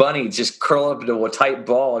this bunny just curl up into a tight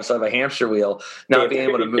ball instead of a hamster wheel, not being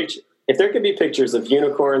able to move. If there could be pictures of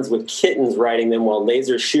unicorns with kittens riding them while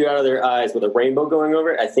lasers shoot out of their eyes with a rainbow going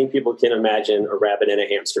over it, I think people can imagine a rabbit in a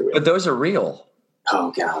hamster wheel. But those are real.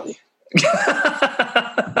 Oh, golly.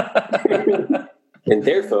 And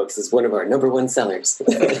there, folks, is one of our number one sellers.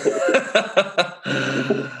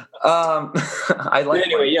 I like. But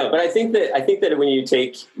anyway, but I think that when you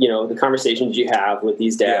take the conversations you have with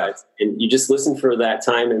these dads and you just listen for that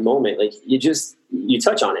time and moment, like you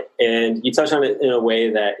touch on it, and you touch on it in a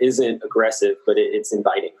way that isn't aggressive, but it's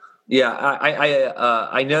inviting. Yeah,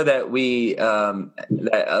 I know that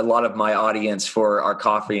that a lot of my audience for our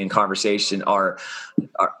coffee and conversation are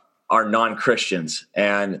non-Christians,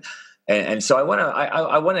 and so I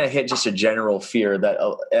want to hit just a general fear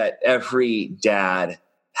that every dad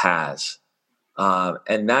has,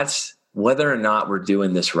 and that's whether or not we're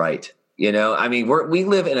doing this right. I mean, we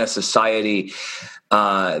live in a society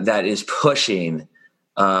that is pushing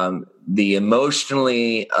the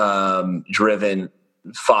emotionally driven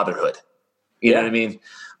fatherhood. You know what I mean?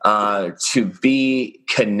 To be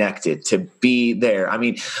connected, to be there. I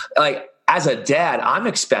mean, like as a dad, I'm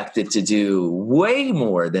expected to do way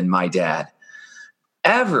more than my dad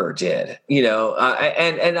ever did,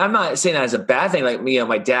 and I'm not saying that as a bad thing. Like,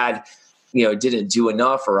 my dad, didn't do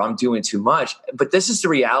enough or I'm doing too much, but this is the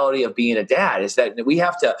reality of being a dad, is that we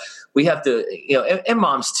have to, and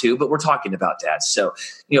moms too, but we're talking about dads. So,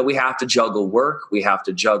 we have to juggle work. We have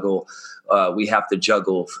to juggle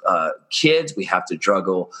kids. We have to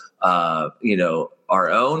juggle, our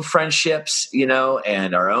own friendships,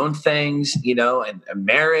 and our own things, and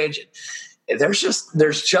marriage. There's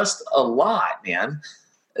just a lot, man.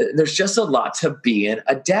 There's just a lot to being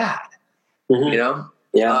a dad,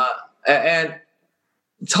 Yeah. And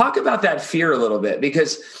talk about that fear a little bit,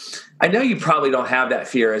 because I know you probably don't have that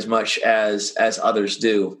fear as much as others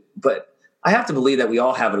do, but I have to believe that we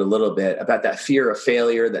all have it a little bit, about that fear of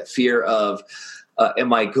failure, that fear of,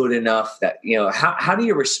 am I good enough? That, how do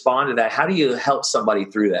you respond to that? How do you help somebody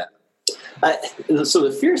through that? So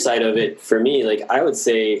the fear side of it for me, like I would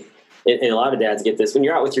say, and a lot of dads get this, when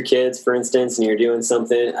you're out with your kids, for instance, and you're doing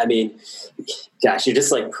something, I mean, gosh, you're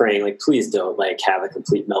just like praying, like, please don't like have a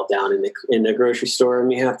complete meltdown in the grocery store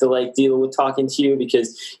and you have to like deal with talking to you,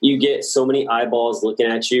 because you get so many eyeballs looking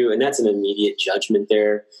at you, and that's an immediate judgment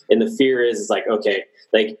there. And the fear is like, okay,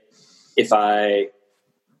 like if I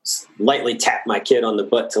lightly tap my kid on the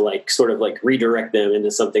butt to like sort of like redirect them into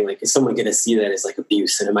something, like, is someone going to see that as like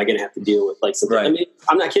abuse, and am I going to have to deal with like something? Right. I mean,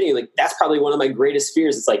 I'm not kidding you. Like, that's probably one of my greatest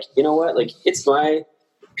fears. It's like, you know what? Like, it's my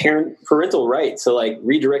parental right to like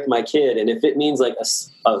redirect my kid. And if it means like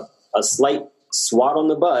a slight swat on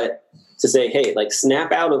the butt to say, hey, like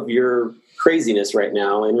snap out of your craziness right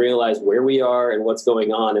now and realize where we are and what's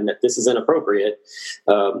going on, and that this is inappropriate,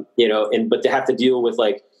 but to have to deal with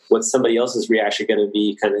like what somebody else's reaction going to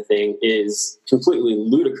be kind of thing is completely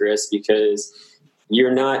ludicrous, because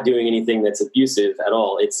you're not doing anything that's abusive at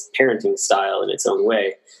all. It's parenting style in its own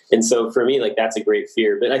way. And so for me, like, that's a great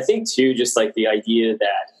fear. But I think too, just like the idea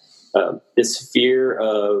that this fear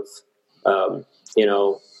of,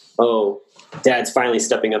 dad's finally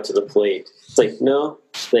stepping up to the plate. It's like, no,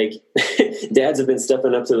 like dads have been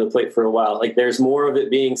stepping up to the plate for a while. Like, there's more of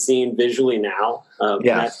it being seen visually now. And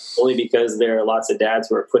that's only because there are lots of dads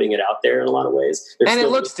who are putting it out there in a lot of ways. And it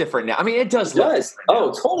looks different now. I mean, it does look different now.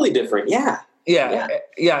 Oh, totally different. Yeah. Yeah.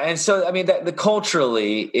 And so, I mean, the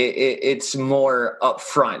culturally, it's more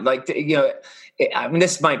upfront. Like, I mean,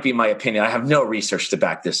 this might be my opinion. I have no research to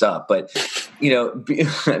back this up, but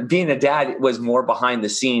being a dad was more behind the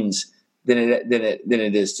scenes than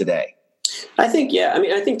it is today. I think, yeah. I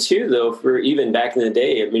mean, I think too, though, for even back in the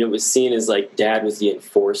day, I mean, it was seen as like dad was the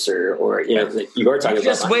enforcer, or, you are talking about.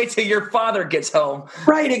 Just wait till your father gets home.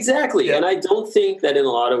 Right, exactly. Yeah. And I don't think that in a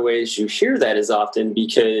lot of ways you hear that as often,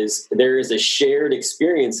 because there is a shared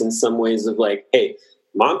experience in some ways of like, hey,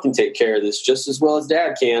 mom can take care of this just as well as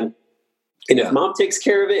dad can. And if mom takes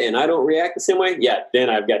care of it and I don't react the same way, then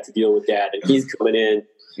I've got to deal with dad. And he's coming in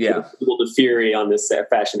to fury on this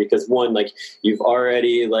fashion, because one, like, you've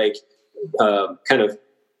already like, kind of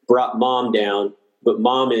brought mom down, but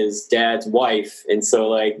mom is dad's wife. And so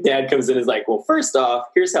like dad comes in and is like, well, first off,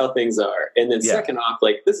 here's how things are. And then second off,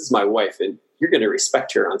 like, this is my wife and you're going to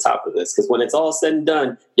respect her on top of this. Cause when it's all said and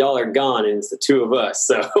done, y'all are gone and it's the two of us.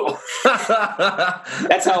 So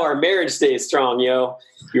that's how our marriage stays strong, yo.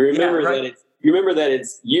 You remember that you remember that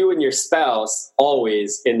it's you and your spouse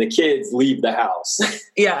always, and the kids leave the house.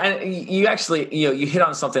 Yeah, and you actually, you hit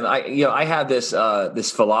on something. I had this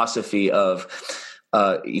this philosophy of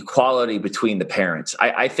equality between the parents.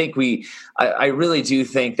 I really do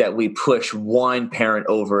think that we push one parent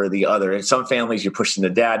over the other. In some families, you're pushing the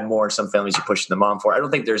dad more. Some families, you're pushing the mom for. I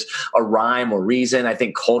don't think there's a rhyme or reason. I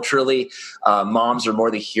think culturally, moms are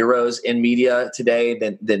more the heroes in media today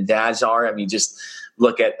than dads are. I mean, just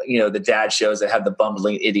look at, the dad shows that have the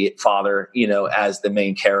bumbling idiot father, as the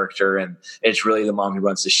main character, and it's really the mom who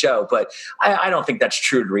runs the show. But I don't think that's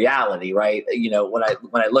true to reality, right? When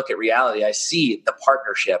I look at reality, I see the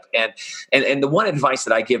partnership, and the one advice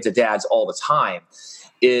that I give to dads all the time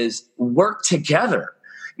is work together.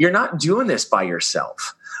 You're not doing this by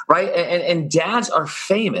yourself, right? And dads are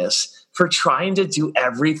famous for trying to do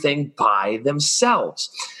everything by themselves.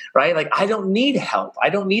 Right? Like, I don't need help. I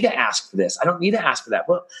don't need to ask for this. I don't need to ask for that.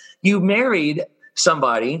 Well, you married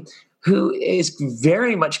somebody who is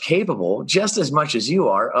very much capable, just as much as you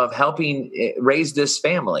are, of helping raise this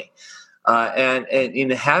family. And in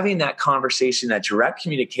having that conversation, that direct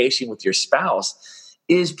communication with your spouse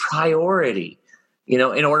is priority, in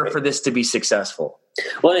order for this to be successful.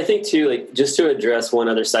 Well, and I think too, like, just to address one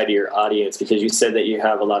other side of your audience, because you said that you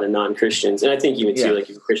have a lot of non-Christians, and I think even too, like,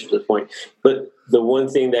 you're Christian to the point. But the one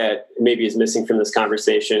thing that maybe is missing from this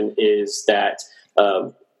conversation is that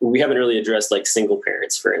we haven't really addressed, like, single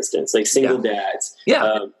parents, for instance, like single dads.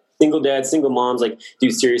 Single dads, single moms, like,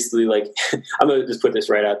 dude, seriously, like, I'm going to just put this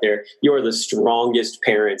right out there. You are the strongest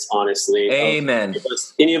parents, honestly. Amen.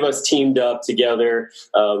 Any of us teamed up together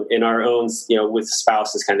in our own, with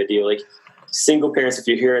spouses kind of deal. Like, single parents, if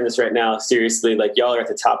you're hearing this right now, seriously, like, y'all are at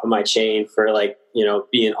the top of my chain for, like,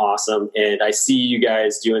 being awesome. And I see you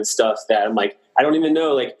guys doing stuff that I'm like, I don't even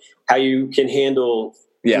know, like, how you can handle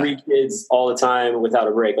 3 kids all the time without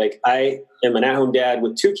a break. Like, I am an at-home dad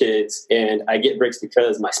with 2 kids, and I get breaks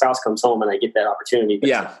because my spouse comes home and I get that opportunity.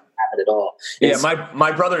 But I don't have it at all.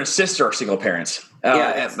 My brother and sister are single parents.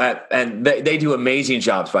 And they do amazing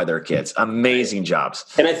jobs by their kids. Amazing jobs.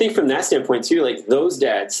 And I think from that standpoint too, like, those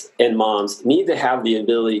dads and moms need to have the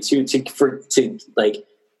ability to like,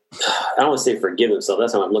 I don't want to say forgive themselves.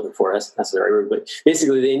 That's what I'm looking for. That's the right word. But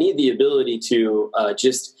basically, they need the ability to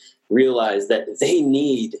just realize that they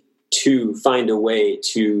need to find a way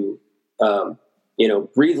to,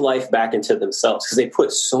 breathe life back into themselves, because they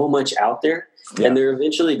put so much out there. Yeah. And they're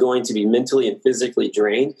eventually going to be mentally and physically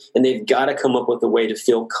drained, and they've got to come up with a way to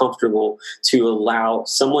feel comfortable to allow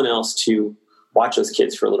someone else to watch those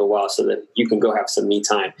kids for a little while so that you can go have some me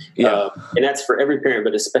time. And that's for every parent,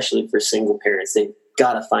 but especially for single parents. They've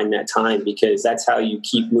got to find that time, because that's how you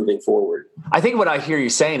keep moving forward. I think what I hear you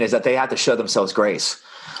saying is that they have to show themselves grace.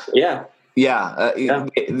 They have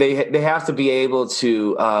to be able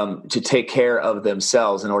to take care of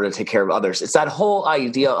themselves in order to take care of others. It's that whole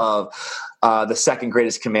idea of the second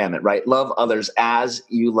greatest commandment, right? Love others as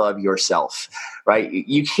you love yourself, right?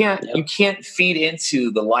 You can't feed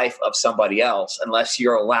into the life of somebody else unless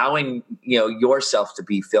you're allowing, yourself to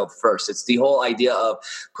be filled first. It's the whole idea of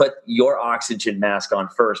put your oxygen mask on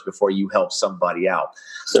first before you help somebody out.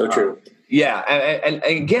 So true. And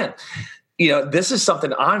again, this is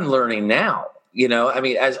something I'm learning now. I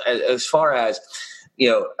mean, as far as,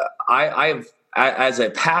 I've as a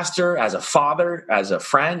pastor, as a father, as a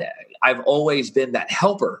friend, I've always been that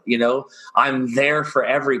helper. I'm there for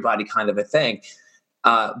everybody, kind of a thing.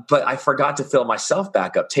 But I forgot to fill myself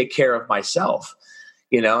back up, take care of myself.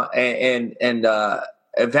 And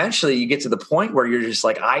eventually you get to the point where you're just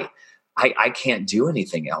like, I can't do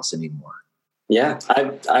anything else anymore. Yeah,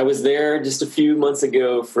 I was there just a few months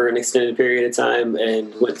ago for an extended period of time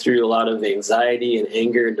and went through a lot of anxiety and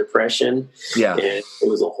anger and depression. Yeah. And it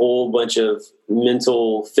was a whole bunch of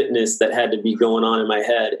mental fitness that had to be going on in my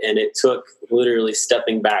head. And it took literally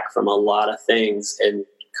stepping back from a lot of things and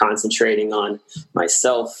concentrating on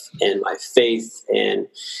myself and my faith and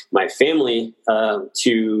my family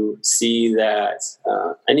to see that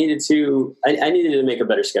I needed to make a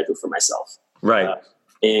better schedule for myself. Right.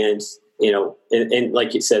 And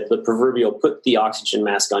like you said, the proverbial put the oxygen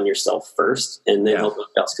mask on yourself first and then help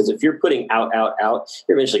else. Because if you're putting out, you're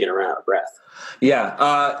eventually going to run out of breath. Yeah.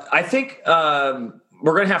 I think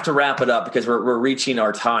we're going to have to wrap it up because we're reaching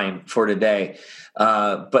our time for today.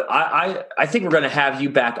 But I think we're going to have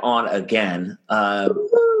you back on again at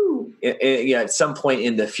some point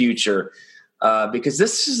in the future because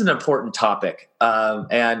this is an important topic.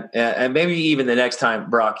 And maybe even the next time,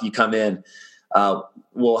 Brock, you come in,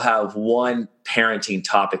 we'll have one parenting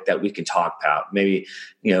topic that we can talk about. Maybe,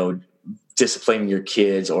 disciplining your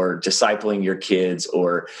kids or discipling your kids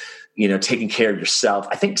or, taking care of yourself.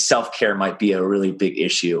 I think self-care might be a really big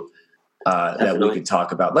issue that we can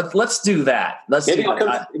talk about. Let's do that.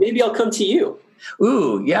 Maybe I'll come to you.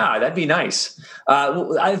 Ooh, yeah, that'd be nice.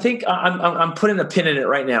 I think I'm putting a pin in it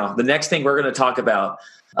right now. The next thing we're going to talk about,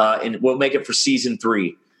 and we'll make it for season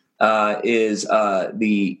 3, is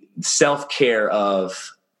the self-care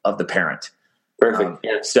of the parent.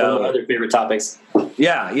 Perfect. So one of my other favorite topics.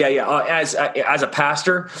 Yeah. As a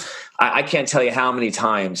pastor, I can't tell you how many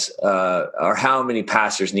times or how many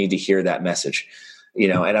pastors need to hear that message.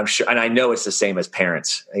 And I'm sure, and I know it's the same as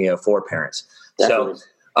parents. For parents. Definitely.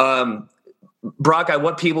 So, Brock, I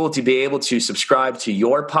want people to be able to subscribe to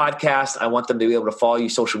your podcast. I want them to be able to follow you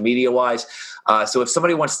social media wise. So if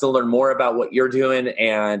somebody wants to learn more about what you're doing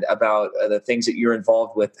and about the things that you're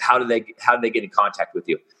involved with, how do they get in contact with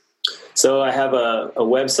you? So I have a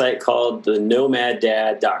website called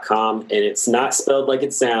thenomaddad.com, and it's not spelled like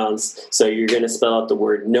it sounds. So you're going to spell out the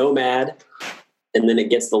word nomad, and then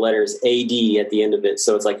it gets the letters AD at the end of it.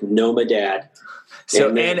 So it's like Nomadad.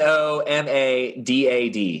 So NOMADAD.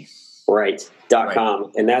 Right.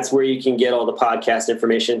 .com. And that's where you can get all the podcast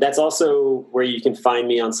information. That's also where you can find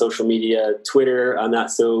me on social media. Twitter, I'm not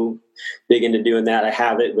so big into doing that. I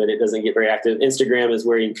have it, but it doesn't get very active. Instagram is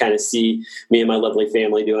where you can kind of see me and my lovely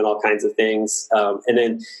family doing all kinds of things. And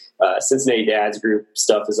then Cincinnati Dads Group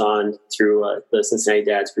stuff is on through the Cincinnati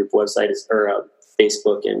Dads Group website or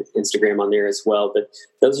Facebook and Instagram on there as well. But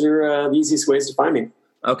those are the easiest ways to find me.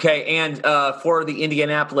 Okay, and for the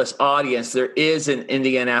Indianapolis audience, there is an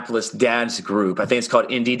Indianapolis Dads Group. I think it's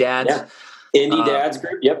called Indy Dads. Yeah, Indy Dads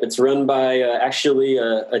Group. Yep, it's run by actually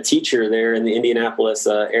a teacher there in the Indianapolis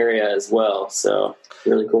area as well. So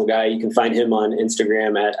really cool guy. You can find him on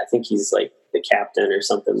Instagram at, I think he's like the captain or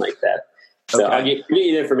something like that. So okay. I'll get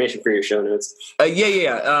you the information for your show notes.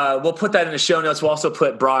 We'll put that in the show notes. We'll also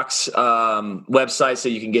put Brock's website so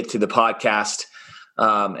you can get to the podcast.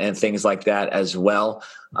 And things like that as well.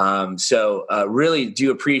 So really do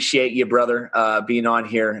appreciate you, brother, being on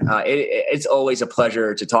here. It's always a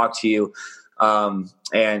pleasure to talk to you and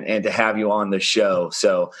to have you on the show.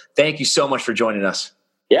 So thank you so much for joining us.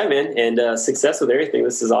 Yeah, man. And success with everything.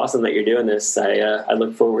 This is awesome that you're doing this. I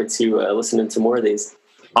look forward to listening to more of these.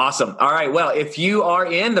 Awesome. All right. Well, if you are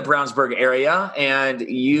in the Brownsburg area and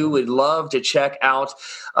you would love to check out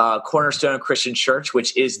Cornerstone Christian Church,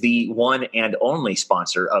 which is the one and only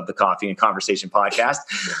sponsor of the Coffee and Conversation podcast,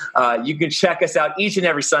 you can check us out each and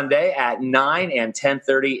every Sunday at 9 and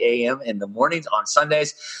 10:30 a.m. in the mornings on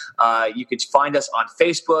Sundays. You can find us on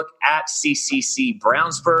Facebook at CCC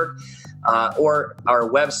Brownsburg or our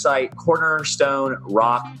website,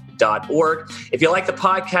 cornerstonerock.org. If you like the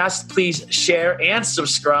podcast, please share and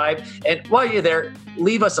subscribe. And while you're there,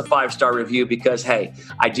 leave us a 5-star review because, hey,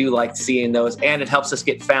 I do like seeing those, and it helps us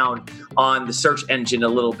get found on the search engine a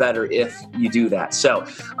little better if you do that. So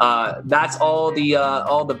that's all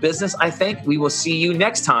the business. I think we will see you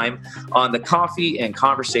next time on the Coffee and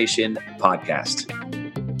Conversation podcast.